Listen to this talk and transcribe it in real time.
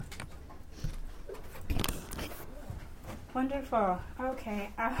Wonderful. Okay.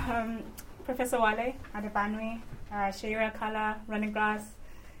 Professor Wale Adebanwi, Sheira Kala, Running Grass,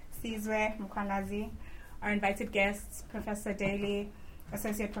 Sizwe Mkwanazi, our invited guests, Professor Daly,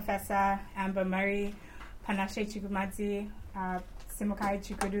 Associate Professor Amber Murray, Panashe Chigumadzi, Simukai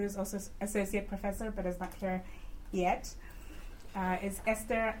Chikudu is also Associate Professor but is not here yet. Is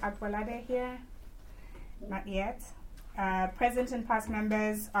Esther Agbolade here? Not yet. Present and past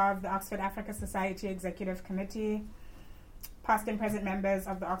members of the Oxford Africa Society Executive Committee, past and present members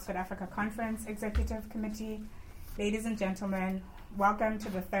of the Oxford Africa Conference Executive Committee, ladies and gentlemen, welcome to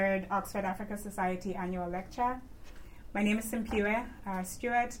the third Oxford Africa Society Annual Lecture. My name is Simpiwe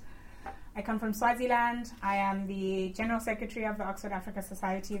Stewart. I come from Swaziland. I am the General Secretary of the Oxford Africa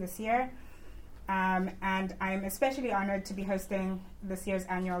Society this year, and I am especially honored to be hosting this year's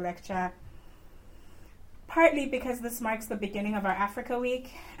annual lecture, partly because this marks the beginning of our Africa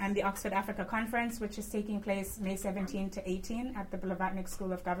Week and the Oxford Africa Conference, which is taking place May 17 to 18 at the Blavatnik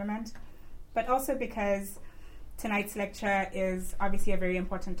School of Government, but also because tonight's lecture is obviously a very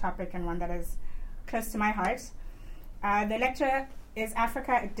important topic and one that is close to my heart. The lecture is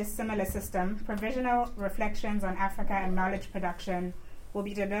Africa, a Dissimilar System, Provisional Reflections on Africa and Knowledge Production, will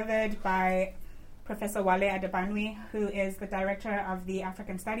be delivered by Professor Wale Adebanwi, who is the Director of the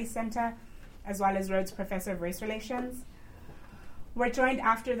African Studies Center, as well as Rhodes Professor of Race Relations. We're joined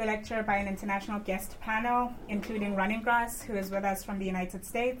after the lecture by an international guest panel, including Running Grass, who is with us from the United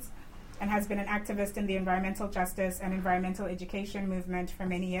States and has been an activist in the environmental justice and environmental education movement for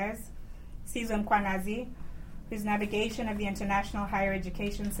many years, Sizwe Mkwanazi, whose navigation of the international higher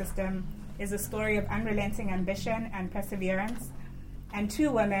education system is a story of unrelenting ambition and perseverance, and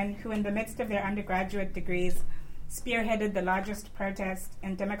two women who, in the midst of their undergraduate degrees, spearheaded the largest protest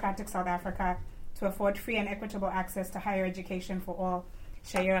in democratic South Africa to afford free and equitable access to higher education for all,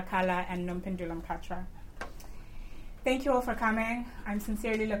 Sheira Kala and Nompendulam Katra. Thank you all for coming. I'm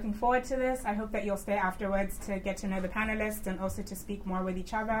sincerely looking forward to this. I hope that you'll stay afterwards to get to know the panelists and also to speak more with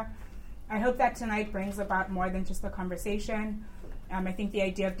each other. I hope that tonight brings about more than just a conversation. I think the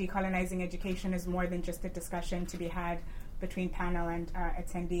idea of decolonizing education is more than just a discussion to be had between panel and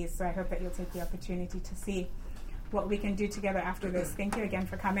attendees. So I hope that you'll take the opportunity to see what we can do together after this. Thank you again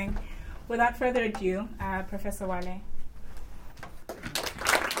for coming. Without further ado, Professor Wale.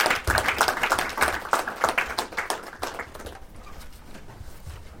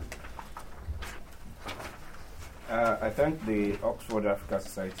 I thank the Oxford Africa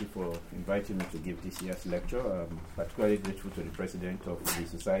Society for inviting me to give this year's lecture. I'm particularly grateful to the president of the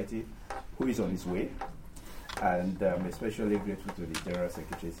society, who is on his way, and I'm especially grateful to the General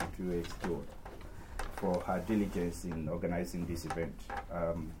Secretary, Simpiwe Stewart, for her diligence in organizing this event.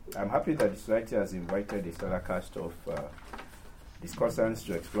 I'm happy that the society has invited a stellar cast of discussants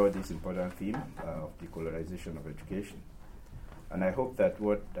to explore this important theme of decolonization of education. And I hope that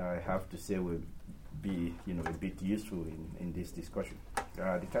what I have to say will be a bit useful in this discussion.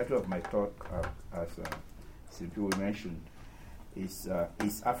 The title of my talk, as Simpiwe mentioned, is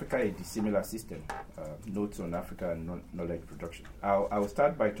Africa a Dissimilar System? Notes on Africa and Knowledge Production. I will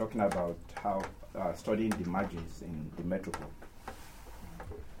start by talking about how studying the margins in the metropole.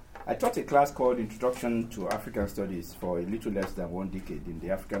 I taught a class called Introduction to African Studies for a little less than 1 decade in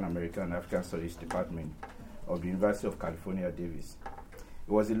the African American and African Studies Department of the University of California, Davis.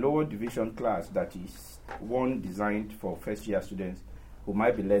 It was a lower division class that is one designed for first-year students who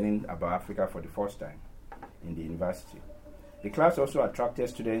might be learning about Africa for the first time in the university. The class also attracted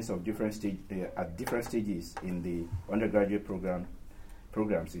students of different at different stages in the undergraduate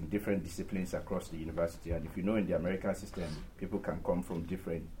programs in different disciplines across the university. And if you know, in the American system, people can come from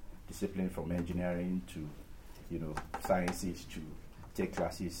different disciplines, from engineering to sciences, to take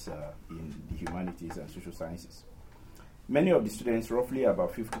classes in the humanities and social sciences. Many of the students, roughly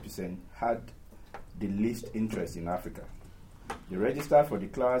about 50%, had the least interest in Africa. They registered for the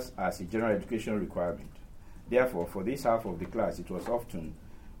class as a general education requirement. Therefore, for this half of the class, it was often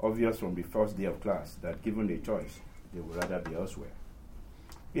obvious from the first day of class that given a choice, they would rather be elsewhere.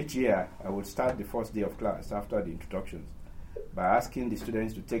 Each year, I would start the first day of class after the introductions by asking the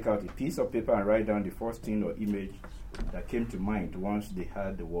students to take out a piece of paper and write down the first thing or image that came to mind once they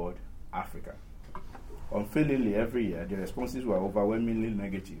heard the word Africa. Unfailingly, every year, the responses were overwhelmingly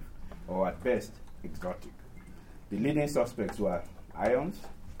negative, or at best, exotic. The leading suspects were ions,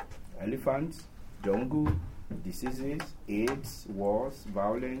 elephants, jungle, diseases, AIDS, wars,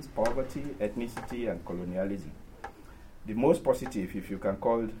 violence, poverty, ethnicity, and colonialism. The most positive, if you can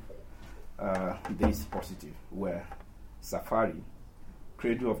call this positive, were safari,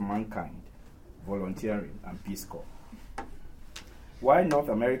 cradle of mankind, volunteering, and Peace Corps. Why North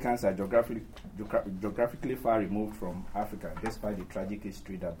Americans are geographically far removed from Africa, despite the tragic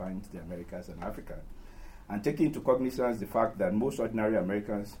history that binds the Americas and Africa, and taking into cognizance the fact that most ordinary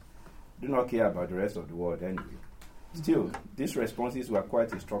Americans do not care about the rest of the world anyway. Still, these responses were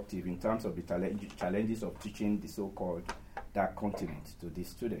quite instructive in terms of the challenges of teaching the so-called dark continent to these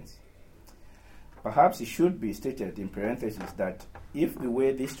students. Perhaps it should be stated in parentheses that if the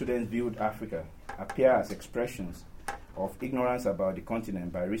way these students viewed Africa appear as expressions of ignorance about the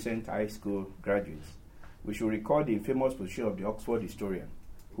continent by recent high school graduates, we should recall the infamous position of the Oxford historian,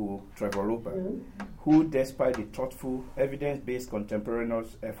 Trevor Roper, who, despite the thoughtful, evidence-based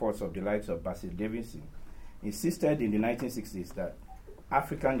contemporaneous efforts of the likes of Basil Davidson, insisted in the 1960s that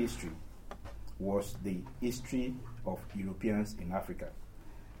African history was the history of Europeans in Africa.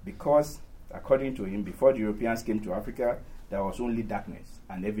 Because, according to him, before the Europeans came to Africa, there was only darkness,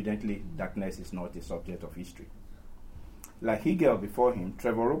 and evidently darkness is not a subject of history. Like Hegel before him,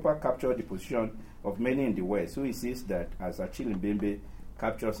 Trevor Roper captured the position of many in the West who insist that, as Achille Mbembe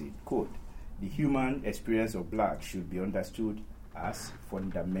captures it, quote, the human experience of blacks should be understood as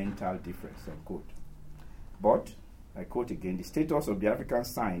fundamental difference, unquote. But, I quote again, the status of the African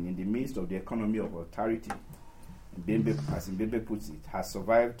sign in the midst of the economy of authority, as Mbembe puts it, has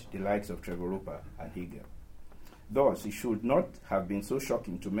survived the likes of Trevor Roper and Hegel. Thus, it should not have been so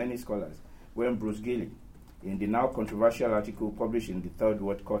shocking to many scholars when Bruce Gilley, in the now controversial article published in the Third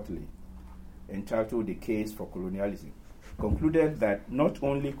World Quarterly, entitled The Case for Colonialism, concluded that not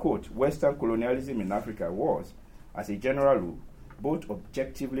only, quote, Western colonialism in Africa was, as a general rule, both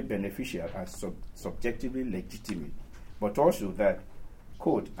objectively beneficial and subjectively legitimate, but also that,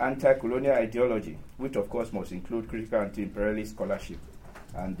 quote, anti-colonial ideology, which of course must include critical anti-imperialist scholarship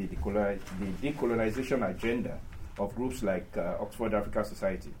and the decolonization agenda of groups like Oxford Africa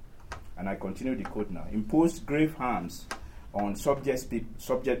Society, and I continue the quote now, imposed grave harms on subject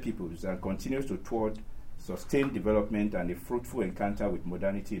peoples and continues to thwart sustained development and a fruitful encounter with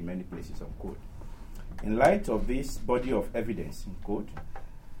modernity in many places, unquote. In light of this body of evidence, unquote,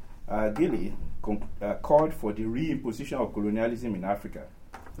 Gilley called for the reimposition of colonialism in Africa.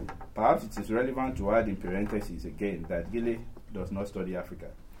 Perhaps it is relevant to add in parentheses again that Gilley does not study Africa.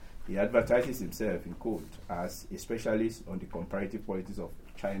 He advertises himself, in quote, as a specialist on the comparative politics of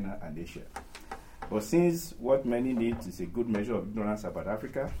China and Asia. But since what many need is a good measure of ignorance about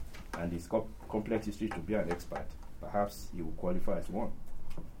Africa and its complex history to be an expert, perhaps he will qualify as one.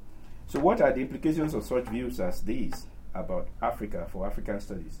 So what are the implications of such views as these about Africa for African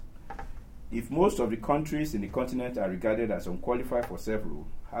studies? If most of the countries in the continent are regarded as unqualified for self-rule,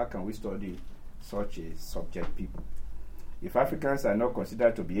 how can we study such a subject people? If Africans are not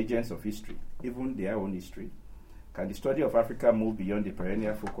considered to be agents of history, even their own history, can the study of Africa move beyond the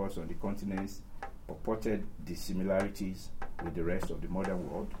perennial focus on the continent's purported dissimilarities with the rest of the modern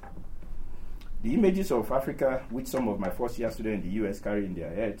world? The images of Africa, which some of my first-year students in the US carry in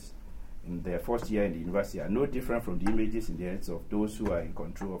their heads in their first year in the university, are no different from the images in the heads of those who are in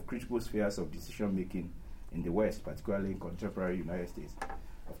control of critical spheres of decision-making in the West, particularly in contemporary United States.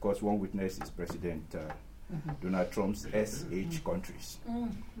 Of course, one witness is President Donald Trump's SH countries.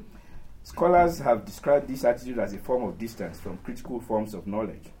 Scholars have described this attitude as a form of distance from critical forms of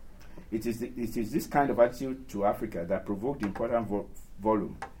knowledge. It is this kind of attitude to Africa that provoked the important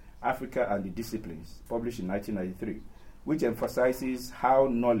volume, Africa and the Disciplines, published in 1993, which emphasizes how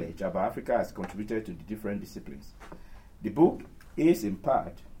knowledge about Africa has contributed to the different disciplines. The book is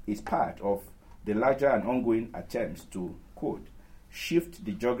part of the larger and ongoing attempts to, quote, shift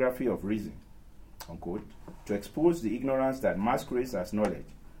the geography of reason, unquote, to expose the ignorance that masquerades as knowledge,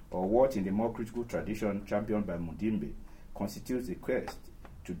 or what in the more critical tradition championed by Mudimbe constitutes a quest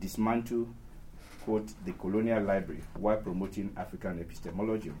to dismantle, quote, the colonial library while promoting African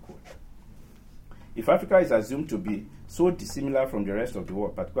epistemology, unquote. If Africa is assumed to be so dissimilar from the rest of the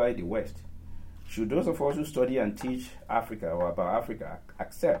world, particularly the West, should those of us who study and teach Africa or about Africa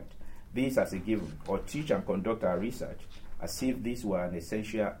accept this as a given, or teach and conduct our research as if this were an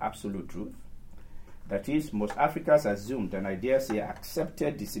essential absolute truth? That is, must Africans assumed and I dare say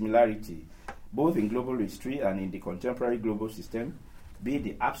accepted dissimilarity, both in global history and in the contemporary global system, be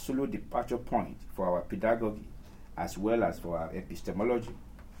the absolute departure point for our pedagogy as well as for our epistemology?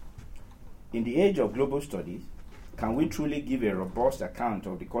 In the age of global studies, can we truly give a robust account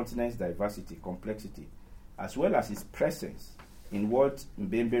of the continent's diversity, complexity, as well as its presence in what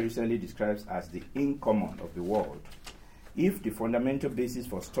Mbembe recently describes as the in-common of the world, if the fundamental basis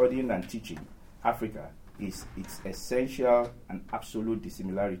for studying and teaching Africa is its essential and absolute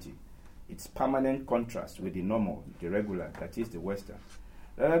dissimilarity, its permanent contrast with the normal, the regular, that is the Western,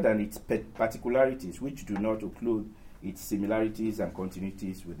 rather than its particularities which do not include its similarities and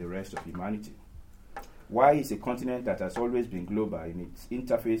continuities with the rest of humanity. Why is a continent that has always been global in its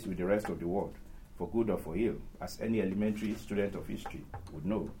interface with the rest of the world, for good or for ill, as any elementary student of history would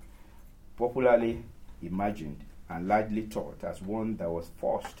know, popularly imagined and largely taught as one that was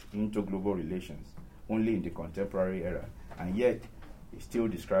forced into global relations only in the contemporary era, and yet is still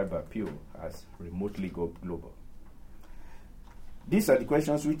described by Pew as remotely global? These are the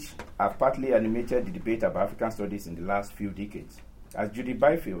questions which have partly animated the debate about African studies in the last few decades. As Judy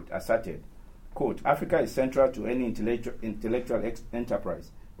Byfield asserted, quote, Africa is central to any intellectual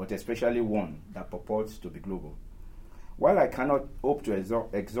enterprise, but especially one that purports to be global. While I cannot hope to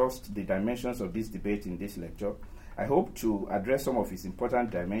exhaust the dimensions of this debate in this lecture, I hope to address some of its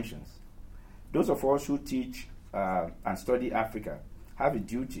important dimensions. Those of us who teach and study Africa have a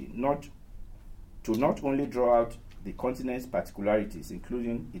duty not only draw out the continent's particularities,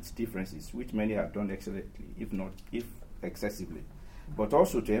 including its differences, which many have done excellently, if excessively, but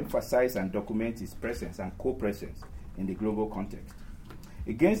also to emphasize and document its presence and co-presence in the global context.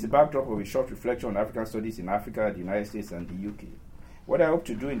 Against the backdrop of a short reflection on African studies in Africa, the United States, and the UK, what I hope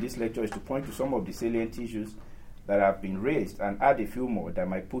to do in this lecture is to point to some of the salient issues that have been raised and add a few more that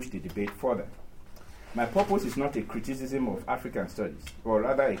might push the debate further. My purpose is not a criticism of African studies, or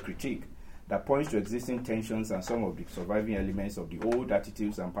rather a critique that points to existing tensions and some of the surviving elements of the old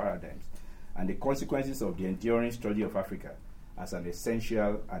attitudes and paradigms, and the consequences of the enduring study of Africa as an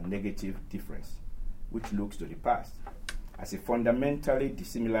essential and negative difference, which looks to the past, as a fundamentally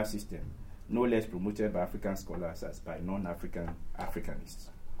dissimilar system, no less promoted by African scholars as by non-African Africanists.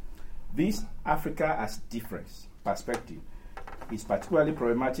 This Africa as difference perspective is particularly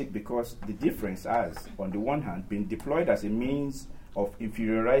problematic because the difference has, on the one hand, been deployed as a means of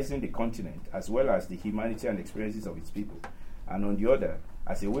inferiorizing the continent as well as the humanity and experiences of its people, and on the other,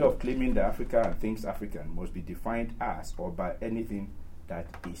 as a way of claiming that Africa and things African must be defined as or by anything that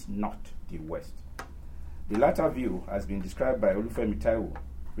is not the West. The latter view has been described by Olufemi Taiwo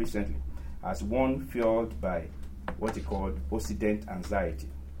recently as one fueled by what he called Occident anxiety.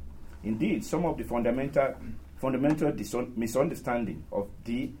 Indeed, some of the fundamental misunderstanding of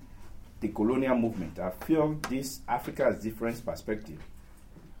the colonial movement have fueled this Africa as difference perspective,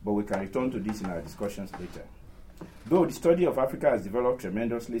 but we can return to this in our discussions later. Though the study of Africa has developed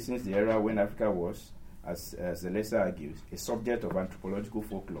tremendously since the era when Africa was, as Zelesa argues, a subject of anthropological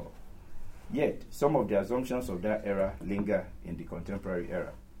folklore, yet some of the assumptions of that era linger in the contemporary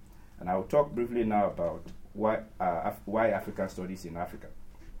era. And I will talk briefly now about why African studies in Africa.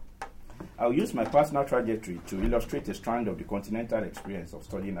 I'll use my personal trajectory to illustrate a strand of the continental experience of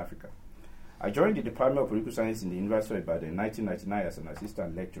studying Africa. I joined the Department of Political Science in the University of Ibadan in 1999 as an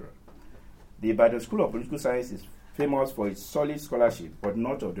assistant lecturer. The Ibadan School of Political Science is famous for its solid scholarship, but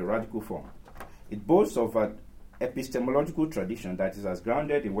not of the radical form. It boasts of an epistemological tradition that is as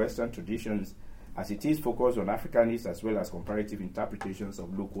grounded in Western traditions as it is focused on Africanist as well as comparative interpretations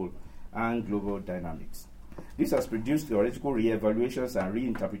of local and global dynamics. This has produced theoretical re-evaluations and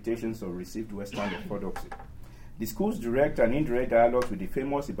reinterpretations of received Western orthodoxy. The school's direct and indirect dialogue with the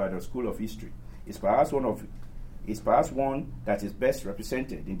famous Ibadan School of History is perhaps one that is best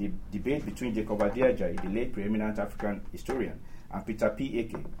represented in the debate between Jacob Ade Ajayi, the late preeminent African historian, and Peter P.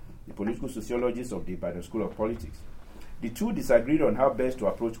 Eke, the political sociologist of the Ibadan School of Politics. The two disagreed on how best to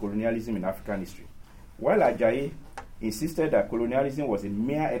approach colonialism in African history. While Ajayi insisted that colonialism was a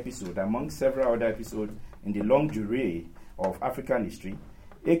mere episode among several other episodes in the long durée of African history,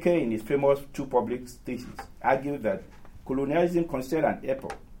 Eke, in his famous two public theses, argued that colonialism considered an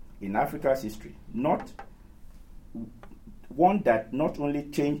epoch in Africa's history, not one that not only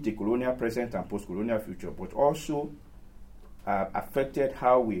changed the colonial present and post-colonial future, but also affected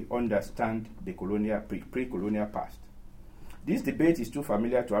how we understand the pre-colonial past. This debate is too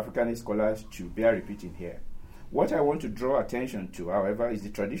familiar to Africanist scholars to bear repeating here. What I want to draw attention to, however, is the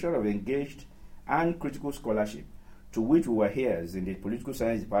tradition of engaged and critical scholarship to which we were heirs in the Political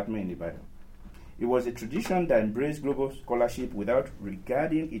Science Department in Ibadan. It was a tradition that embraced global scholarship without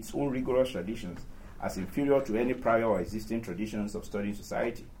regarding its own rigorous traditions as inferior to any prior or existing traditions of studying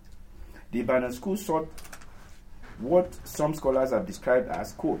society. The Ibadan School sought what some scholars have described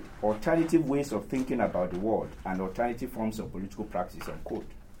as, quote, alternative ways of thinking about the world and alternative forms of political practice, unquote.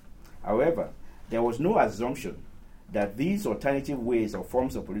 However, there was no assumption that these alternative ways or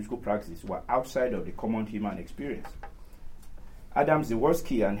forms of political practice were outside of the common human experience. Adam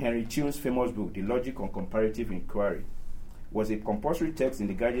Zaworski and Henry Chill's famous book, The Logic on Comparative Inquiry, was a compulsory text in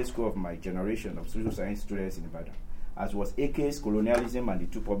the graduate school of my generation of social science students in Ibadan, as was Ake's Colonialism and the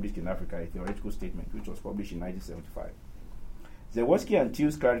Two Published in Africa, a theoretical statement, which was published in 1975. Zaworski and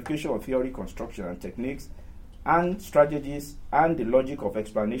Chill's clarification of theory construction and techniques and strategies and the logic of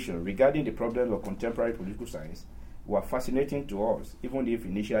explanation regarding the problems of contemporary political science were fascinating to us, even if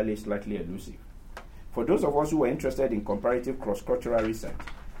initially slightly elusive. For those of us who were interested in comparative cross-cultural research,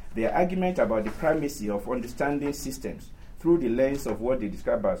 their argument about the primacy of understanding systems through the lens of what they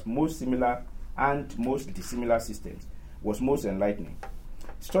describe as most similar and most dissimilar systems was most enlightening.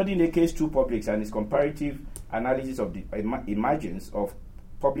 Studying Eke's two publics and his comparative analysis of the emergence of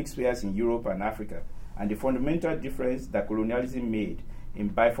public spheres in Europe and Africa and the fundamental difference that colonialism made in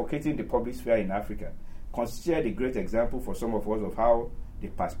bifurcating the public sphere in Africa constituted a great example for some of us of how the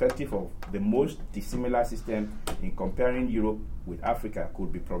perspective of the most dissimilar system in comparing Europe with Africa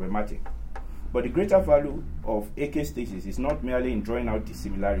could be problematic. But the greater value of Eke's thesis is not merely in drawing out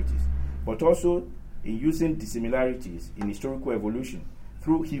dissimilarities, but also in using dissimilarities in historical evolution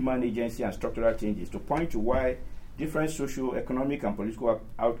through human agency and structural changes to point to why different social, economic, and political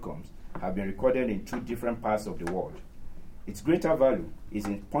outcomes have been recorded in two different parts of the world. Its greater value is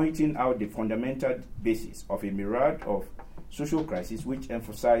in pointing out the fundamental basis of a myriad of social crises which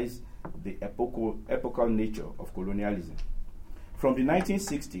emphasize the epochal nature of colonialism. From the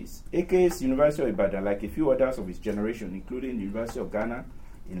 1960s, Eke's University of Ibadan, like a few others of its generation, including the University of Ghana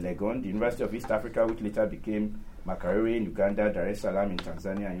in Legon, the University of East Africa, which later became Makerere in Uganda, Dar es Salaam in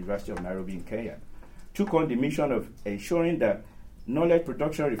Tanzania, and University of Nairobi in Kenya, took on the mission of ensuring that knowledge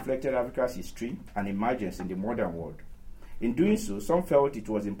production reflected Africa's history and emergence in the modern world. In doing so, some felt it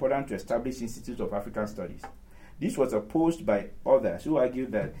was important to establish institutes of African studies. This was opposed by others who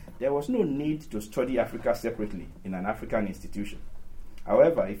argued that there was no need to study Africa separately in an African institution.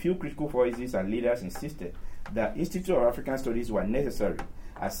 However, a few critical voices and leaders insisted that Institutes of African Studies were necessary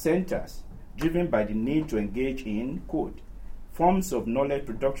as centers driven by the need to engage in, quote, forms of knowledge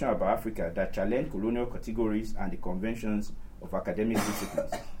production about Africa that challenge colonial categories and the conventions of academic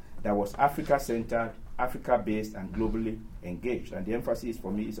disciplines, that was Africa-centered, Africa-based, and globally engaged. And the emphasis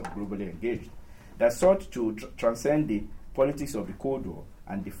for me is on globally engaged. That sought to transcend the politics of the Cold War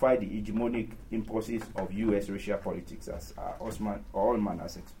and defy the hegemonic impulses of U.S. racial politics, as Allman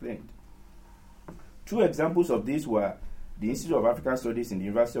has explained. Two examples of this were the Institute of African Studies in the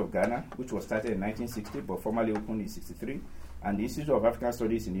University of Ghana, which was started in 1960 but formally opened in 1963, and the Institute of African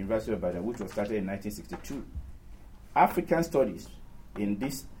Studies in the University of Ibadan, which was started in 1962. African studies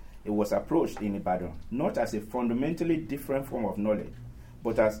it was approached in Ibadan not as a fundamentally different form of knowledge,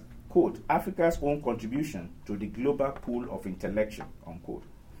 but as, quote, Africa's own contribution to the global pool of intellection, unquote,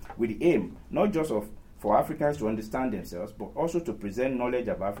 with the aim not just for Africans to understand themselves, but also to present knowledge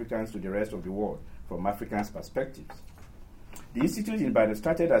of Africans to the rest of the world from Africans' perspectives. The institute in Ibadan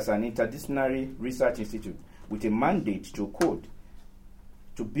started as an interdisciplinary research institute with a mandate to, quote,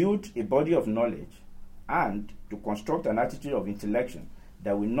 to build a body of knowledge and to construct an attitude of intellection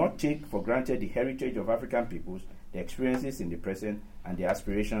that will not take for granted the heritage of African peoples, their experiences in the present, and their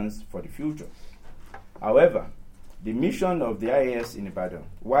aspirations for the future. However, the mission of the IAS in Ibadan,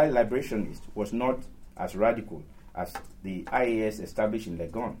 while liberationist, was not as radical as the IAS established in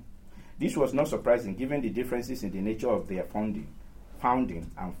Legon. This was not surprising given the differences in the nature of their founding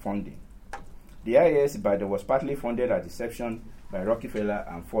and funding. The IAS Ibadan was partly funded at inception by Rockefeller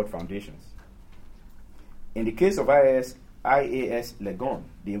and Ford Foundations. In the case of IAS Legon,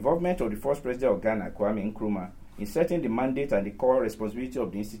 the involvement of the first president of Ghana, Kwame Nkrumah, in setting the mandate and the core responsibility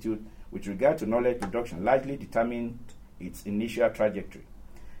of the institute with regard to knowledge production largely determined its initial trajectory.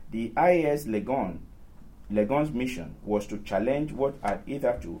 The IAS Legon's mission was to challenge what had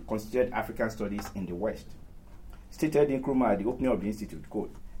hitherto considered African studies in the West. Stated Nkrumah at the opening of the institute,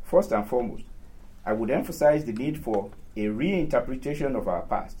 quote, first and foremost, I would emphasize the need for a reinterpretation of our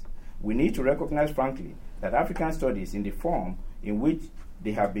past. We need to recognize frankly that African studies in the form in which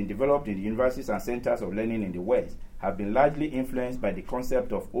they have been developed in the universities and centers of learning in the West have been largely influenced by the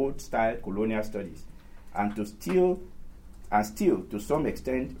concept of old-style colonial studies and still to some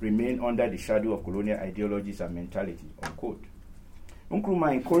extent remain under the shadow of colonial ideologies and mentality, unquote.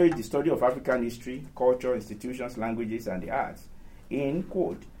 Nkrumah encouraged the study of African history, culture, institutions, languages, and the arts in,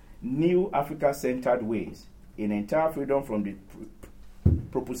 quote, new Africa-centered ways, in entire freedom from the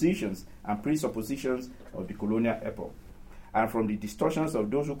propositions and presuppositions of the colonial epoch, and from the distortions of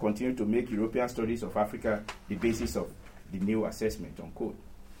those who continue to make European studies of Africa the basis of the new assessment, unquote.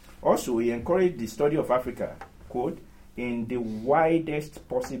 Also, he encouraged the study of Africa, quote, in the widest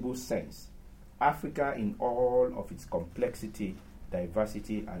possible sense, Africa in all of its complexity,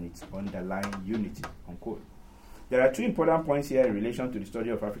 diversity, and its underlying unity, unquote. There are two important points here in relation to the study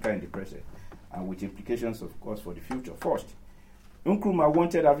of Africa in the present, and with implications, of course, for the future. First, Nkrumah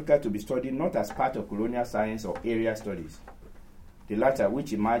wanted Africa to be studied not as part of colonial science or area studies, the latter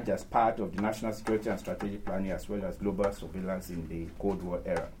which emerged as part of the national security and strategic planning as well as global surveillance in the Cold War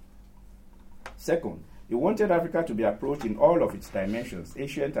era. Second, he wanted Africa to be approached in all of its dimensions,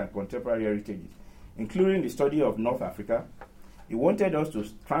 ancient and contemporary heritages, including the study of North Africa. He wanted us to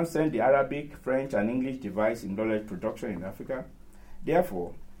transcend the Arabic, French, and English divides in knowledge production in Africa.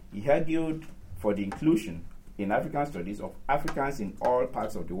 Therefore, he argued for the inclusion in African studies of Africans in all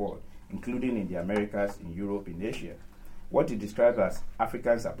parts of the world, including in the Americas, in Europe, in Asia, what he described as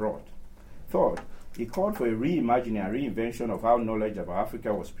Africans abroad. Third, he called for a reimagining and reinvention of how knowledge about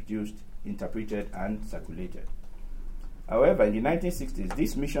Africa was produced, interpreted, and circulated. However, in the 1960s,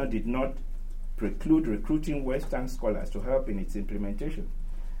 this mission did not preclude recruiting Western scholars to help in its implementation.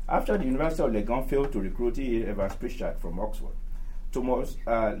 After the University of Legon failed to recruit E. Evans Pritchard from Oxford, Thomas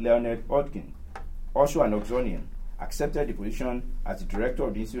Leonard Hodgkin, also an Oxonian, accepted the position as the director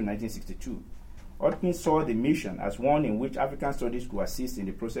of the Institute in 1962. Hodgkin saw the mission as one in which African studies could assist in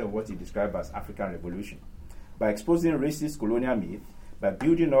the process of what he described as African Revolution. By exposing racist colonial myths, by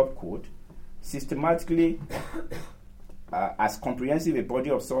building up, quote, systematically as comprehensive a body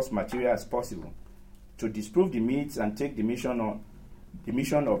of source material as possible, to disprove the myths and take the mission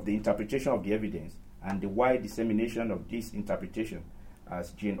of the interpretation of the evidence and the wide dissemination of this interpretation,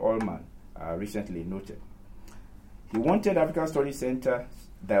 as Jean Ullman recently noted. He wanted African Studies centers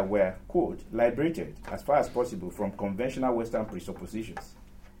that were, quote, liberated as far as possible from conventional Western presuppositions.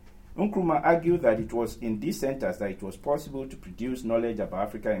 Nkrumah argued that it was in these centers that it was possible to produce knowledge about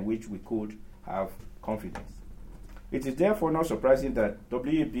Africa in which we could have confidence. It is therefore not surprising that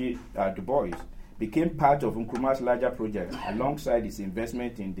W.E.B. Du Bois became part of Nkrumah's larger project alongside his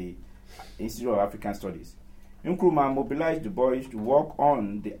investment in the Institute of African Studies. Nkrumah mobilized Du Bois to work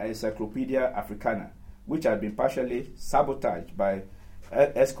on the Encyclopedia Africana, which had been partially sabotaged by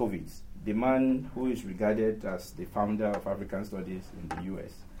Escovitz, the man who is regarded as the founder of African Studies in the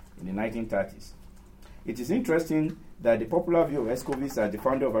U.S. in the 1930s. It is interesting that the popular view of Escovitz as the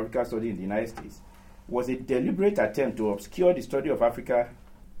founder of African Studies in the United States was a deliberate attempt to obscure the study of Africa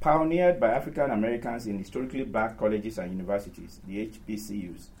pioneered by African Americans in historically black colleges and universities, the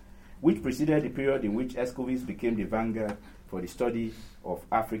HBCUs, which preceded the period in which Escovitz became the vanguard for the study of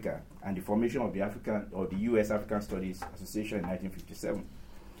Africa and the formation of the U.S. African Studies Association in 1957.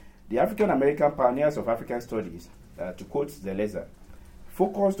 The African American pioneers of African studies, to quote Zeleza,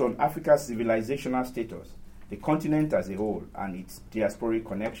 focused on Africa's civilizational status, the continent as a whole, and its diasporic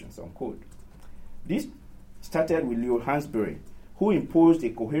connections, unquote. This started with Leo Hansberry, who imposed a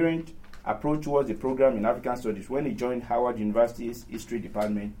coherent approach towards the program in African Studies when he joined Howard University's History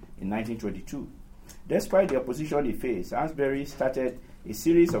Department in 1922. Despite the opposition he faced, Hansberry started a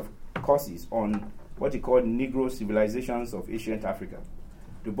series of courses on what he called Negro civilizations of ancient Africa.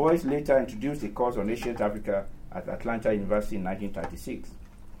 Du Bois later introduced a course on ancient Africa at Atlanta University in 1936.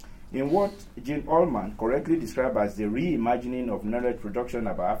 In what Jean Ullman correctly described as the reimagining of knowledge production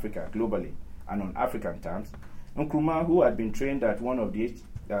about Africa globally and on African terms, Nkrumah, who had been trained at one of the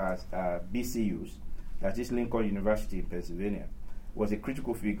BCUs, that is Lincoln University in Pennsylvania, was a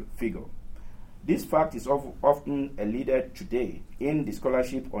critical figure. This fact is often elided today in the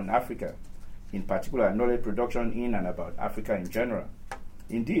scholarship on Africa, in particular knowledge production in and about Africa in general.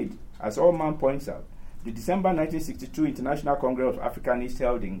 Indeed, as Ullman points out, the December 1962 International Congress of Africanists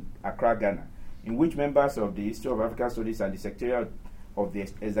held in Accra, Ghana, in which members of the Institute of African Studies and the Secretariat of the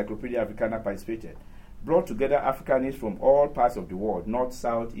Encyclopedia Africana participated, brought together Africanists from all parts of the world, north,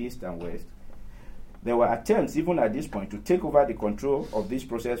 south, east, and west. There were attempts, even at this point, to take over the control of this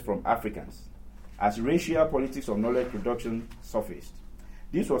process from Africans, as racial politics of knowledge production surfaced.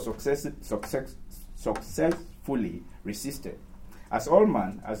 This was successfully resisted. As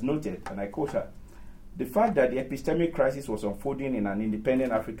Ullman has noted, and I quote her, the fact that the epistemic crisis was unfolding in an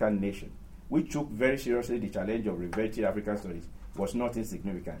independent African nation, which took very seriously the challenge of reverting African studies, was not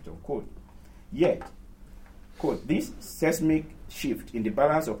insignificant, unquote. Yet, quote, this seismic shift in the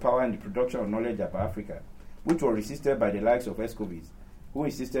balance of power and the production of knowledge about Africa, which was resisted by the likes of Escovitz, who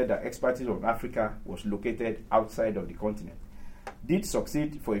insisted that expertise on Africa was located outside of the continent, did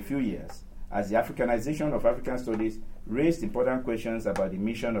succeed for a few years, as the Africanization of African studies raised important questions about the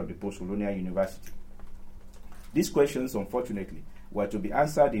mission of the post-colonial university. These questions, unfortunately, were to be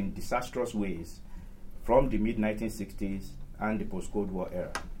answered in disastrous ways from the mid-1960s and the post-Cold War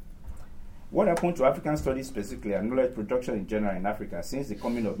era. What happened to African studies specifically and knowledge production in general in Africa since the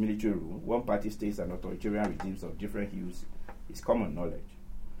coming of military rule, one-party states and authoritarian regimes of different hues is common knowledge.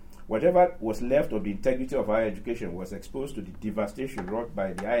 Whatever was left of the integrity of higher education was exposed to the devastation wrought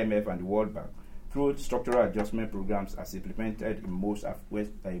by the IMF and the World Bank through structural adjustment programs as implemented in most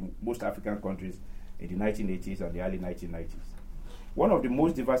African countries in the 1980s and the early 1990s. One of the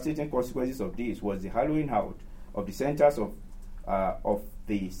most devastating consequences of this was the hollowing out of the centers of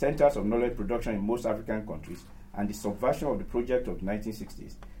knowledge production in most African countries and the subversion of the project of the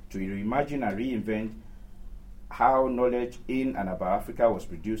 1960s to reimagine and reinvent how knowledge in and about Africa was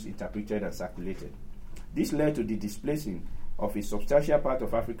produced, interpreted, and circulated. This led to the displacing of a substantial part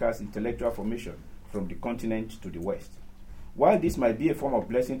of Africa's intellectual formation from the continent to the West. While this might be a form of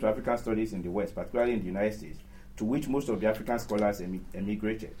blessing to African studies in the West, particularly in the United States, to which most of the African scholars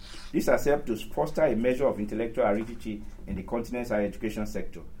emigrated, this has helped to foster a measure of intellectual aridity in the continent's higher education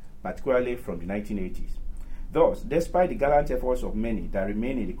sector, particularly from the 1980s. Thus, despite the gallant efforts of many that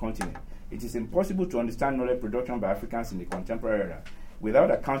remain in the continent, it is impossible to understand knowledge production by Africans in the contemporary era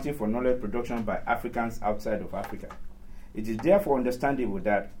without accounting for knowledge production by Africans outside of Africa. It is therefore understandable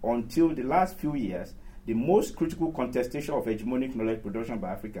that until the last few years, the most critical contestation of hegemonic knowledge production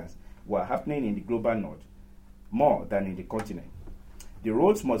by Africans were happening in the global north, more than in the continent. The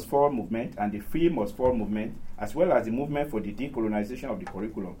Rhodes Must Fall movement and the Free Must Fall movement, as well as the movement for the decolonization of the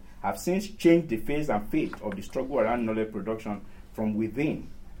curriculum, have since changed the face and fate of the struggle around knowledge production from within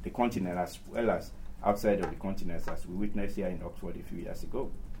the continent as well as outside of the continent, as we witnessed here in Oxford a few years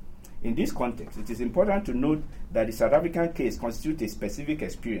ago. In this context, it is important to note that the South African case constitutes a specific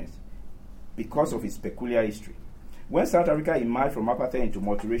experience because of its peculiar history. When South Africa emerged from apartheid into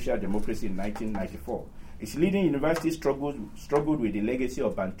multiracial democracy in 1994, its leading universities struggled with the legacy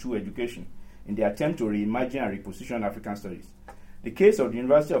of Bantu education in the attempt to reimagine and reposition African studies. The case of the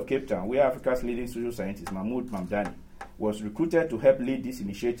University of Cape Town, where Africa's leading social scientist, Mahmoud Mamdani, was recruited to help lead this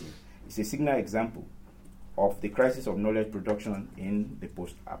initiative, is a signal example of the crisis of knowledge production in the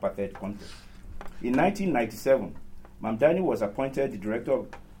post-apartheid context. In 1997, Mamdani was appointed the director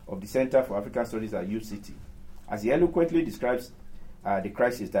of the Center for African Studies at UCT. As he eloquently describes the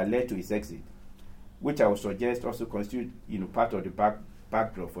crisis that led to his exit, which I would suggest also constitute part of the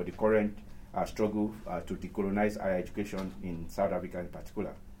backdrop for the current struggle to decolonize higher education in South Africa in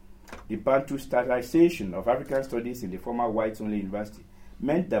particular. The Bantu-statization of African studies in the former whites-only university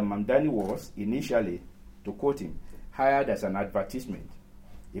meant that Mamdani was initially, to quote him, hired as an advertisement,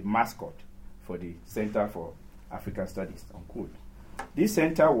 a mascot for the Center for African Studies, unquote. This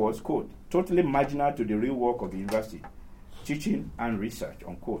center was, quote, totally marginal to the real work of the university, teaching and research,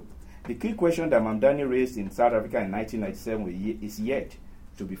 unquote. The key question that Mamdani raised in South Africa in 1997 is yet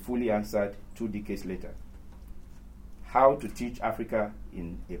to be fully answered 2 decades later. How to teach Africa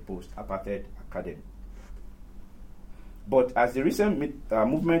in a post-apartheid academy. But as the recent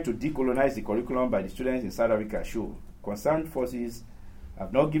movement to decolonize the curriculum by the students in South Africa show, concerned forces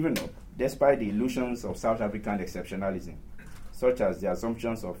have not given up despite the illusions of South African exceptionalism, such as the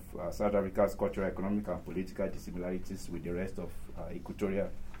assumptions of South Africa's cultural, economic, and political dissimilarities with the rest of equatorial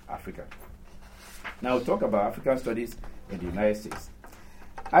Africa. Now we'll talk about African studies in the United States.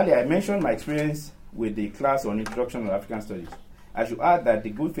 Earlier, I mentioned my experience with the class on Introduction to African Studies. I should add that the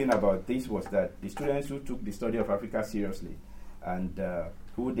good thing about this was that the students who took the study of Africa seriously and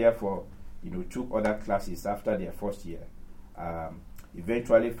who therefore took other classes after their first year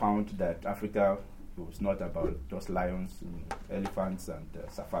eventually found that Africa was not about just lions, elephants, and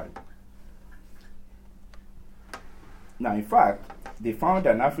safari. Now, in fact, they found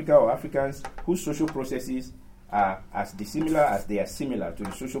an Africa or Africans whose social processes are as dissimilar as they are similar to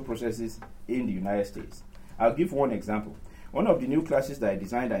the social processes in the United States. I'll give one example. One of the new classes that I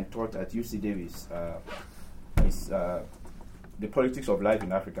designed and taught at UC Davis is the politics of life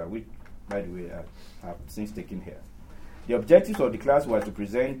in Africa, which, by the way, I have since taken here. The objectives of the class were to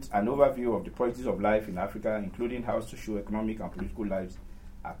present an overview of the politics of life in Africa, including how socio-economic and political lives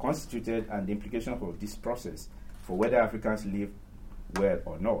are constituted and the implications of this process for whether Africans live well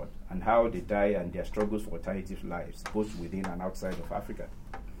or not, and how they die and their struggles for alternative lives, both within and outside of Africa.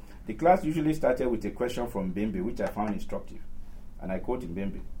 The class usually started with a question from Mbembe, which I found instructive, and I quote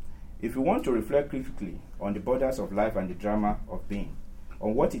Mbembe: "If you want to reflect critically on the borders of life and the drama of being,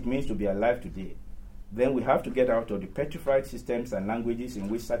 on what it means to be alive today, then we have to get out of the petrified systems and languages in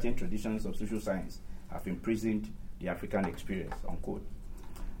which certain traditions of social science have imprisoned the African experience," unquote.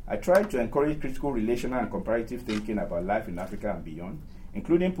 I tried to encourage critical relational and comparative thinking about life in Africa and beyond,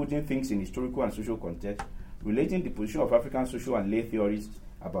 including putting things in historical and social context, relating the position of African social and lay theorists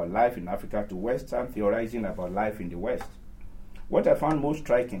about life in Africa to Western theorizing about life in the West. What I found most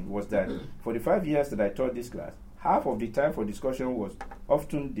striking was that for the 5 years that I taught this class, half of the time for discussion was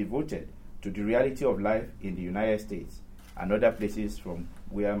often devoted to the reality of life in the United States and other places from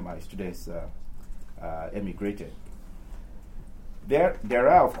where my students emigrated. There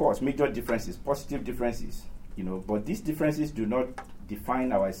are, of course, major differences, positive differences, but these differences do not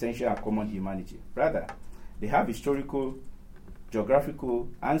define our essential and common humanity. Rather, they have historical geographical,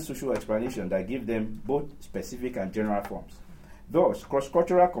 and social explanation that give them both specific and general forms. Thus,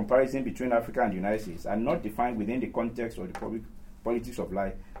 cross-cultural comparison between Africa and the United States are not defined within the context of the public politics of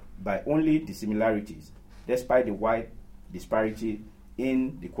life by only the similarities, despite the wide disparity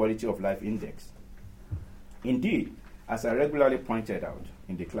in the quality of life index. Indeed, as I regularly pointed out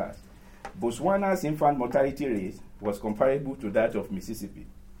in the class, Botswana's infant mortality rate was comparable to that of Mississippi.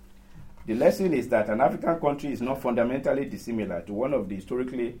 The lesson is that an African country is not fundamentally dissimilar to one of the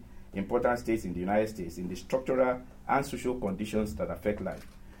historically important states in the United States in the structural and social conditions that affect life.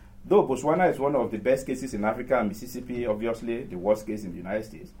 Though Botswana is one of the best cases in Africa and Mississippi, obviously the worst case in the United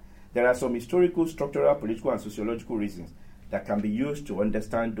States, there are some historical, structural, political, and sociological reasons that can be used to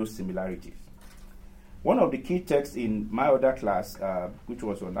understand those similarities. One of the key texts in my other class, which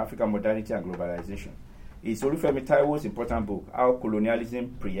was on African modernity and globalization, is Olufemi Taiwo's important book, How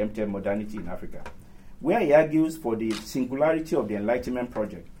Colonialism Preempted Modernity in Africa, where he argues for the singularity of the Enlightenment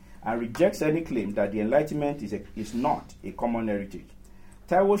project and rejects any claim that the Enlightenment is not a common heritage.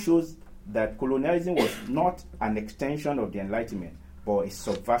 Taiwo shows that colonialism was not an extension of the Enlightenment, but a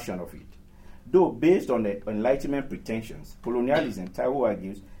subversion of it. Though based on the Enlightenment pretensions, colonialism, Taiwo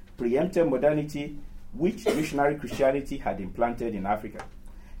argues, preempted modernity which missionary Christianity had implanted in Africa.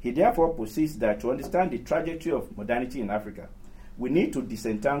 He therefore persists that to understand the trajectory of modernity in Africa, we need to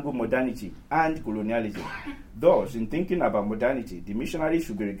disentangle modernity and colonialism. Thus, in thinking about modernity, the missionaries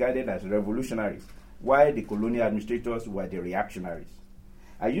should be regarded as revolutionaries, while the colonial administrators were the reactionaries.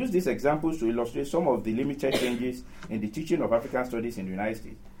 I use these examples to illustrate some of the limited changes in the teaching of African studies in the United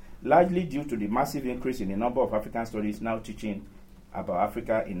States, largely due to the massive increase in the number of African studies now teaching about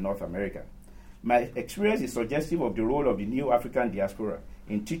Africa in North America. My experience is suggestive of the role of the new African diaspora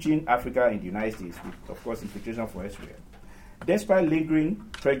in teaching Africa in the United States, with, of course, implication for elsewhere. Despite lingering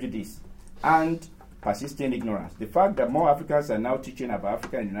prejudice and persisting ignorance, the fact that more Africans are now teaching about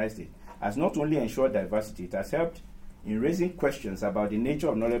Africa in the United States has not only ensured diversity, it has helped in raising questions about the nature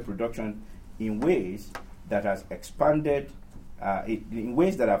of knowledge production in ways that have expanded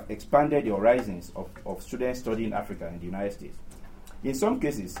the horizons of students studying Africa in the United States. In some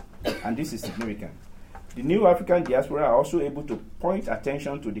cases, and this is significant, the new African diaspora are also able to point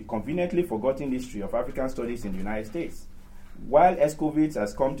attention to the conveniently forgotten history of African studies in the United States. While Escovitz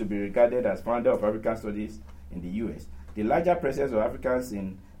has come to be regarded as founder of African studies in the US, the larger presence of Africans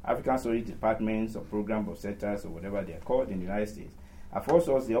in African studies departments or programs or centers or whatever they are called in the United States affords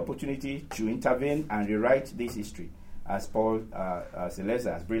us the opportunity to intervene and rewrite this history, as Paul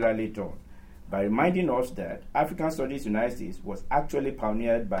Seleza has brilliantly done, by reminding us that African studies in the United States was actually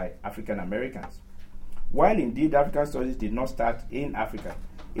pioneered by African Americans. While indeed African studies did not start in Africa,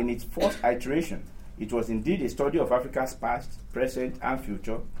 in its first iteration, it was indeed a study of Africa's past, present, and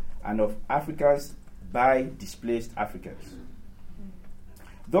future, and of Africans by displaced Africans.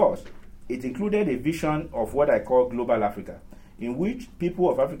 Thus, it included a vision of what I call global Africa, in which people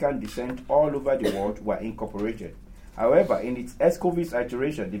of African descent all over the world were incorporated. However, in its Escovitz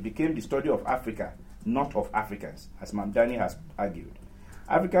iteration, it became the study of Africa, not of Africans, as Mamdani has argued.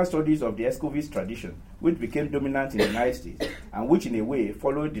 African studies of the Escovitz tradition, which became dominant in the United States, and which in a way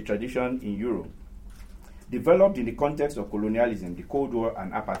followed the tradition in Europe, developed in the context of colonialism, the Cold War,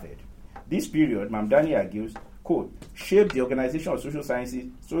 and apartheid. This period, Mamdani argues, quote, shaped the organization of social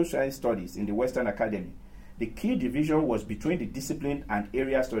science studies in the Western Academy. The key division was between the discipline and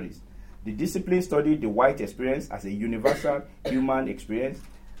area studies. The discipline studied the white experience as a universal human experience,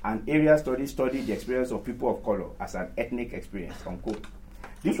 and area studies studied the experience of people of color as an ethnic experience, unquote.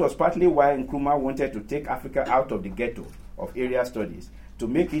 This was partly why Nkrumah wanted to take Africa out of the ghetto of area studies to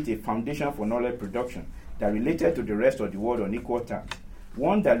make it a foundation for knowledge production that related to the rest of the world on equal terms,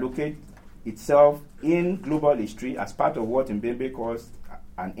 one that located itself in global history as part of what Mbembe calls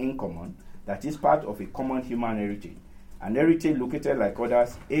an in common, that is part of a common human heritage, an heritage located like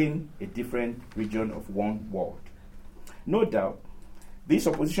others in a different region of one world. No doubt, this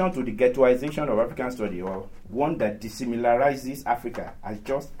opposition to the ghettoization of African study, or one that dissimilarizes Africa as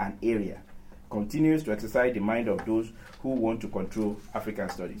just an area, continues to exercise the mind of those who want to control African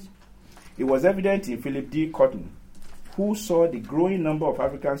studies. It was evident in Philip D. Cotton, who saw the growing number of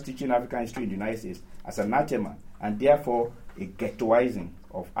Africans teaching African history in the United States as anathema and therefore a ghettoizing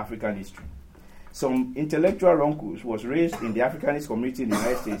of African history. Some intellectual rancors was raised in the Africanist community in the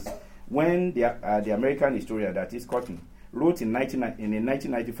United States when the American historian, that is Cotton, wrote in a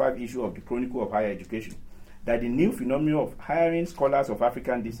 1995 issue of the Chronicle of Higher Education that the new phenomenon of hiring scholars of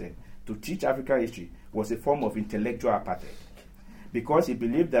African descent to teach African history was a form of intellectual apartheid, because he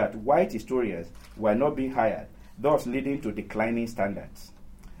believed that white historians were not being hired, thus leading to declining standards.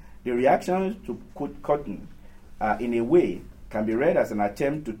 The reaction to Cotton, in a way, can be read as an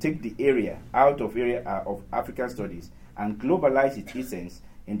attempt to take the area out of African studies and globalize its essence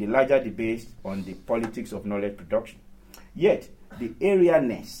in the larger debates on the politics of knowledge production. Yet, the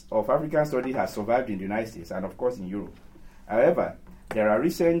area-ness of African studies has survived in the United States and, of course, in Europe. However, there are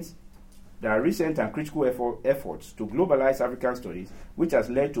recent and critical efforts to globalize African studies, which has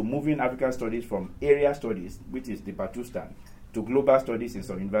led to moving African studies from area studies, which is the Bantustan, to global studies in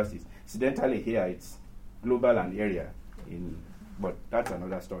some universities. Incidentally, here it's global and area, but that's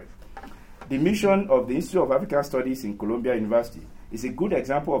another story. The mission of the Institute of African Studies in Columbia University is a good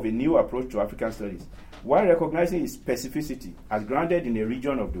example of a new approach to African studies, while recognizing its specificity as grounded in a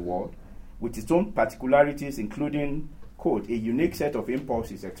region of the world, with its own particularities, including, quote, a unique set of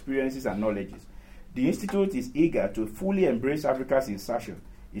impulses, experiences, and knowledges. The Institute is eager to fully embrace Africa's insertion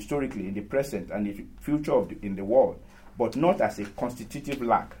historically in the present and the future in the world, but not as a constitutive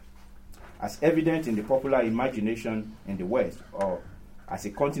lack, as evident in the popular imagination in the West, or as a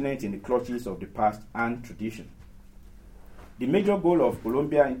continent in the clutches of the past and tradition. The major goal of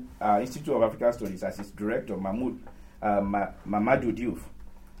Columbia Institute of African Studies, as its director, Mamadou Diouf,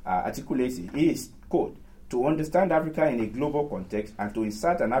 articulates, is, quote, to understand Africa in a global context and to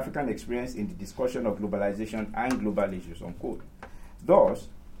insert an African experience in the discussion of globalization and global issues, unquote. Thus,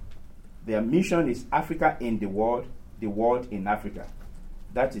 their mission is Africa in the world in Africa.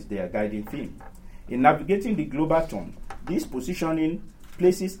 That is their guiding theme. In navigating the global turn, this positioning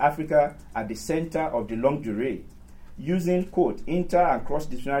places Africa at the center of the longue durée, using, quote, inter- and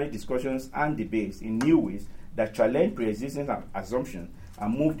cross-disciplinary discussions and debates in new ways that challenge pre-existing assumptions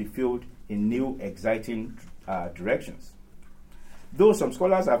and move the field in new, exciting directions. Though some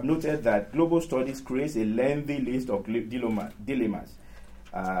scholars have noted that global studies creates a lengthy list of dilemmas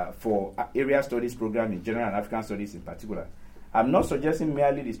for area studies program in general and African studies in particular, I'm not suggesting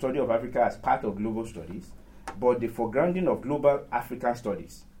merely the study of Africa as part of global studies, but the foregrounding of global African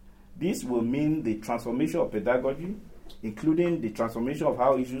studies. This will mean the transformation of pedagogy, including the transformation of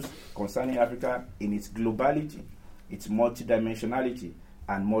how issues concerning Africa in its globality, its multidimensionality,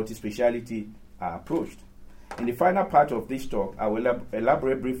 and multispeciality are approached. In the final part of this talk, I will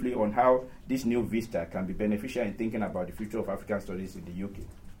elaborate briefly on how this new vista can be beneficial in thinking about the future of African studies in the UK.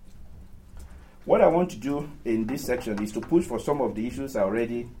 What I want to do in this section is to push for some of the issues I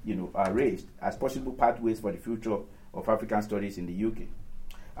already are raised as possible pathways for the future of African studies in the UK.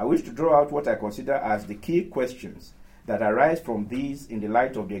 I wish to draw out what I consider as the key questions that arise from these in the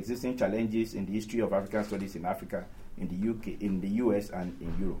light of the existing challenges in the history of African studies in Africa, in the UK, in the US, and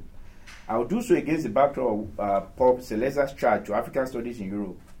in Europe. I will do so against the backdrop of Paul Célèze's charge to African studies in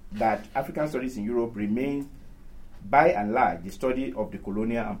Europe, that African studies in Europe remain, by and large, the study of the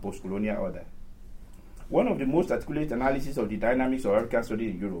colonial and post-colonial order. One of the most articulate analyses of the dynamics of African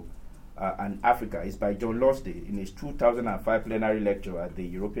studies in Europe and Africa is by John Lonsdale in his 2005 plenary lecture at the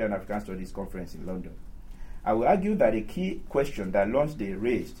European African Studies Conference in London. I will argue that a key question that Lonsdale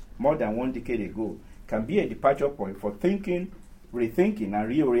raised more than 1 decade ago can be a departure point for rethinking and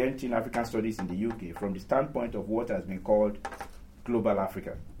reorienting African studies in the UK from the standpoint of what has been called global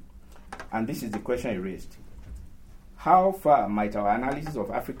Africa. And this is the question he raised. How far might our analysis of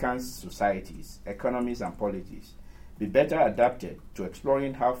African societies, economies, and polities be better adapted to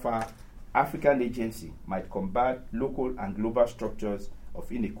exploring how far African agency might combat local and global structures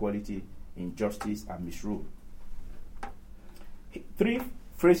of inequality, injustice, and misrule? 3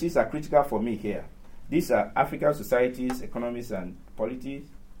 phrases are critical for me here. These are African societies, economies, and polities,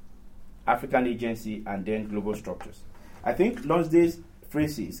 African agency, and then global structures. I think Lonsdale's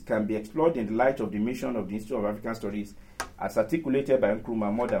phrases can be explored in the light of the mission of the Institute of African Studies as articulated by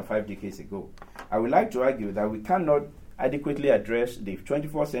Nkrumah more than 5 decades ago. I would like to argue that we cannot adequately address the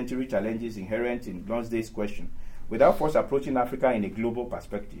 21st century challenges inherent in Lonsdale's question without first approaching Africa in a global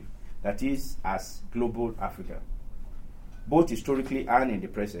perspective, that is, as global Africa, both historically and in the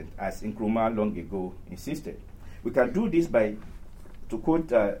present, as Nkrumah long ago insisted. We can do this by, to quote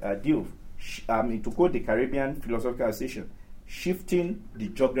Diouf, to quote the Caribbean Philosophical Association, shifting the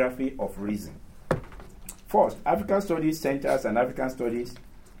geography of reason. First, African Studies Centers and African Studies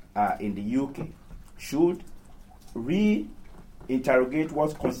in the UK should re-interrogate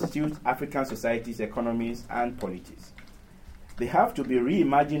what constitutes African societies, economies, and polities. They have to be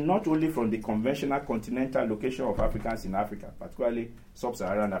reimagined not only from the conventional continental location of Africans in Africa, particularly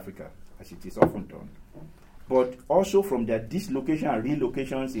sub-Saharan Africa, as it is often done, but also from their dislocation and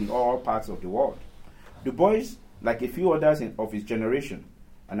relocations in all parts of the world. Du Bois, like a few others of his generation,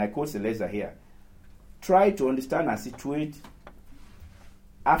 and I quote Célèze here, tried to understand and situate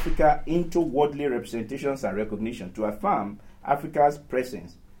Africa into worldly representations and recognition to affirm Africa's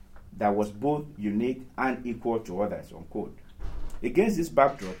presence that was both unique and equal to others, unquote. Against this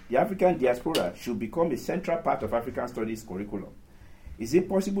backdrop, the African diaspora should become a central part of African studies curriculum. Is it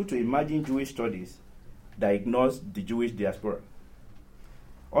possible to imagine Jewish studies that ignores the Jewish diaspora?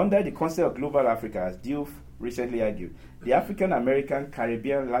 Under the concept of global Africa, as Diouf recently argued, the African American,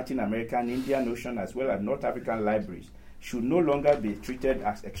 Caribbean, Latin American, Indian Ocean, as well as North African libraries should no longer be treated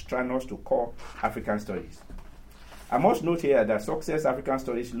as extraneous to core African studies. I must note here that Success African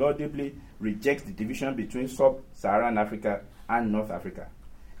Studies laudably rejects the division between sub-Saharan Africa and North Africa.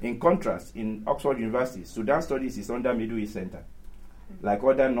 In contrast, in Oxford University, Sudan Studies is under Middle East Center, like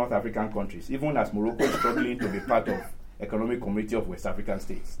other North African countries, even as Morocco is struggling to be part of Economic Community of West African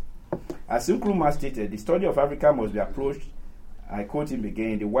States. As Nkrumah stated, the study of Africa must be approached, I quote him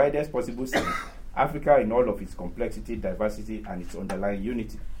again, in the widest possible sense, Africa in all of its complexity, diversity, and its underlying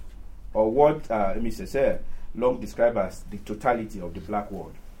unity, or what Mr. Serre long described as the totality of the black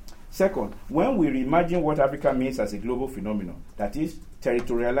world. Second, when we reimagine what Africa means as a global phenomenon, that is,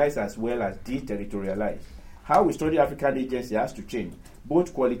 territorialized as well as deterritorialized, how we study African agency has to change,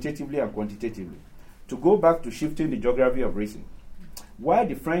 both qualitatively and quantitatively. To go back to shifting the geography of reason, while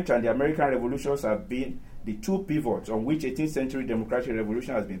the French and the American revolutions have been the two pivots on which 18th century democratic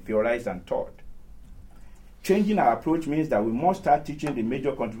revolution has been theorized and taught, changing our approach means that we must start teaching the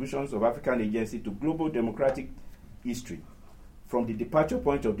major contributions of African agency to global democratic history from the departure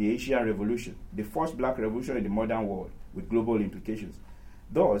point of the Asian Revolution, the first black revolution in the modern world, with global implications.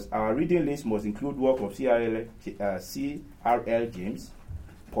 Thus, our reading list must include work of C.R.L. James,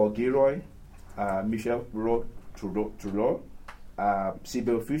 Paul Gilroy, Michel Trudor,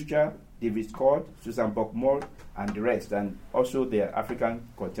 Sybil Fisher, David Scott, Susan Buckmore, and the rest, and also their African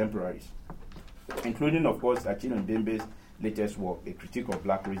contemporaries, including, of course, Achille Mbembe's latest work, A Critique of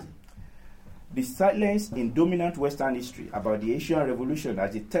Black Reason. The silence in dominant Western history about the Asian Revolution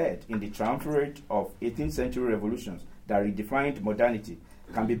as a third in the triumvirate of 18th century revolutions that redefined modernity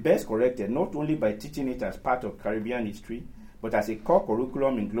can be best corrected not only by teaching it as part of Caribbean history, but as a core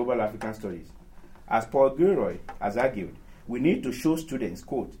curriculum in global African studies. As Paul Gilroy has argued, we need to show students,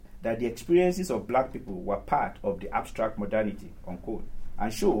 quote, that the experiences of black people were part of the abstract modernity, unquote,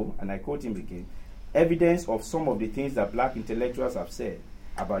 and show, and I quote him again, evidence of some of the things that black intellectuals have said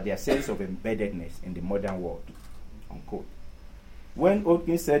about their sense of embeddedness in the modern world, unquote. When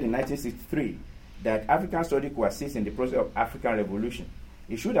Hopkins said in 1963 that African study could assist in the process of African revolution,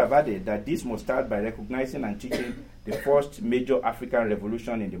 he should have added that this must start by recognizing and teaching the first major African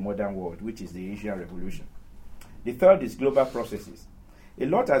revolution in the modern world, which is the Asian Revolution. The third is global processes. A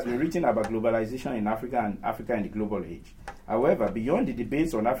lot has been written about globalization in Africa and Africa in the global age. However, beyond the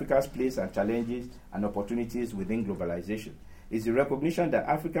debates on Africa's place and challenges and opportunities within globalization, is the recognition that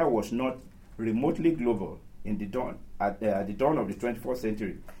Africa was not remotely global at the dawn of the 21st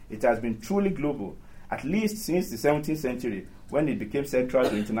century. It has been truly global, at least since the 17th century, when it became central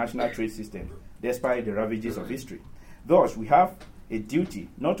to international trade systems, despite the ravages of history. Thus, we have a duty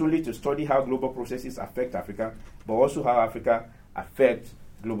not only to study how global processes affect Africa, but also how Africa affects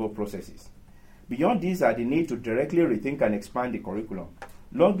global processes. Beyond these are the need to directly rethink and expand the curriculum.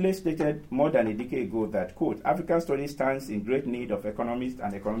 Longley stated more than a decade ago that, quote, African studies stands in great need of economists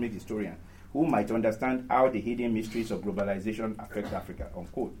and economic historians who might understand how the hidden mysteries of globalization affect Africa,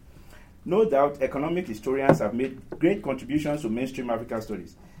 unquote. No doubt, economic historians have made great contributions to mainstream African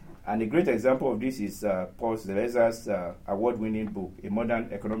studies. And a great example of this is Paul Zeleza's award-winning book, A Modern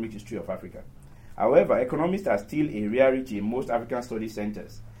Economic History of Africa. However, economists are still a rarity in most African study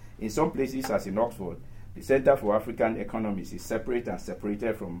centers. In some places, as in Oxford, the Center for African Economics is separate and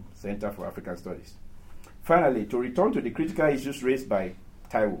separated from Center for African Studies. Finally, to return to the critical issues raised by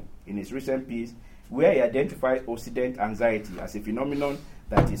Taiwo in his recent piece, where he identified Occident anxiety as a phenomenon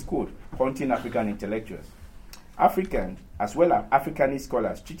that is, quote, haunting African intellectuals. African, as well as Africanist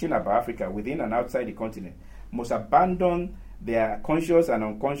scholars teaching about Africa within and outside the continent must abandon their conscious and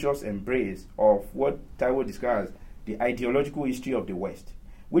unconscious embrace of what Taiwo describes as the ideological history of the West,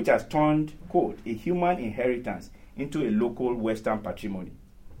 which has turned, quote, a human inheritance into a local Western patrimony,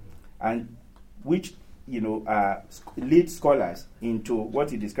 and which, leads scholars into what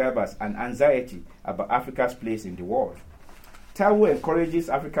he describes as an anxiety about Africa's place in the world. Taiwo encourages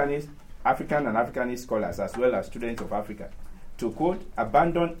African and Africanist scholars, as well as students of Africa, to, quote,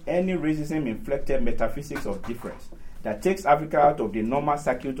 abandon any racism-inflected metaphysics of difference that takes Africa out of the normal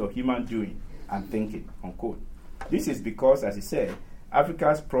circuit of human doing and thinking, unquote. This is because, as he said,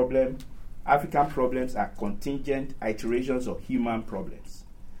 African problems are contingent iterations of human problems.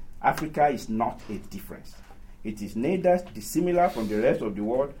 Africa is not a difference. It is neither dissimilar from the rest of the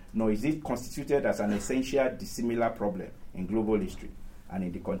world, nor is it constituted as an essential dissimilar problem in global history and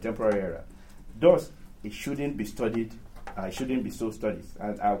in the contemporary era. Thus, it shouldn't be studied it shouldn't be so studies.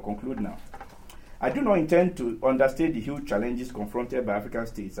 And I'll conclude now. I do not intend to understate the huge challenges confronted by African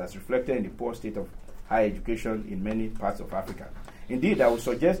states as reflected in the poor state of higher education in many parts of Africa. Indeed, I would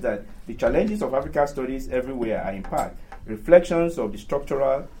suggest that the challenges of African studies everywhere are in part reflections of the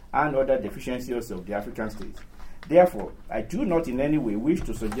structural and other deficiencies of the African states. Therefore, I do not in any way wish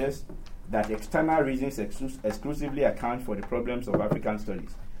to suggest that external reasons exclusively account for the problems of African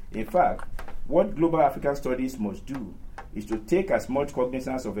studies. In fact, what global African studies must do is to take as much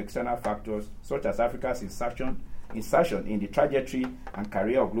cognizance of external factors, such as Africa's insertion in the trajectory and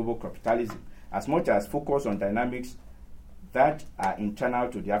career of global capitalism, as much as focus on dynamics that are internal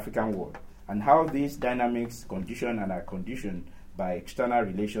to the African world, and how these dynamics condition and are conditioned by external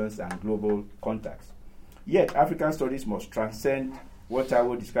relations and global contacts. Yet, African studies must transcend what I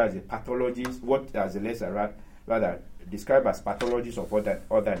would describe as the pathologies, what as a lesser rather described as pathologies of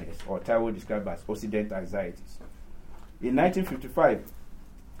otherness, or Taiwo described as Occident anxieties. In 1955,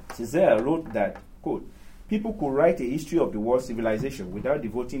 Césaire wrote that, quote, people could write a history of the world's civilization without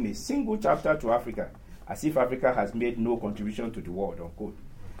devoting a single chapter to Africa, as if Africa has made no contribution to the world, unquote.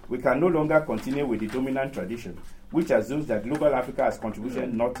 We can no longer continue with the dominant tradition, which assumes that global Africa has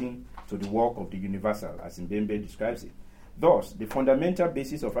contributed nothing to the work of the universal, as Mbembe describes it. Thus, the fundamental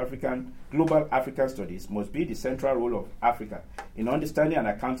basis of global African studies must be the central role of Africa in understanding and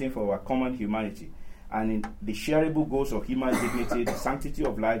accounting for our common humanity, and in the shareable goals of human dignity, the sanctity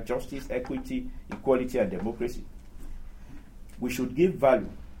of life, justice, equity, equality, and democracy. We should give value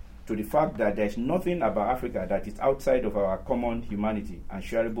to the fact that there is nothing about Africa that is outside of our common humanity and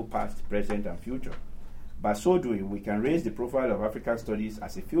shareable past, present, and future. By so doing, we can raise the profile of African studies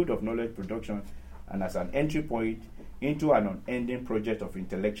as a field of knowledge production and as an entry point into an unending project of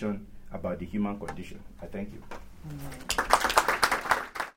intellection about the human condition. I thank you.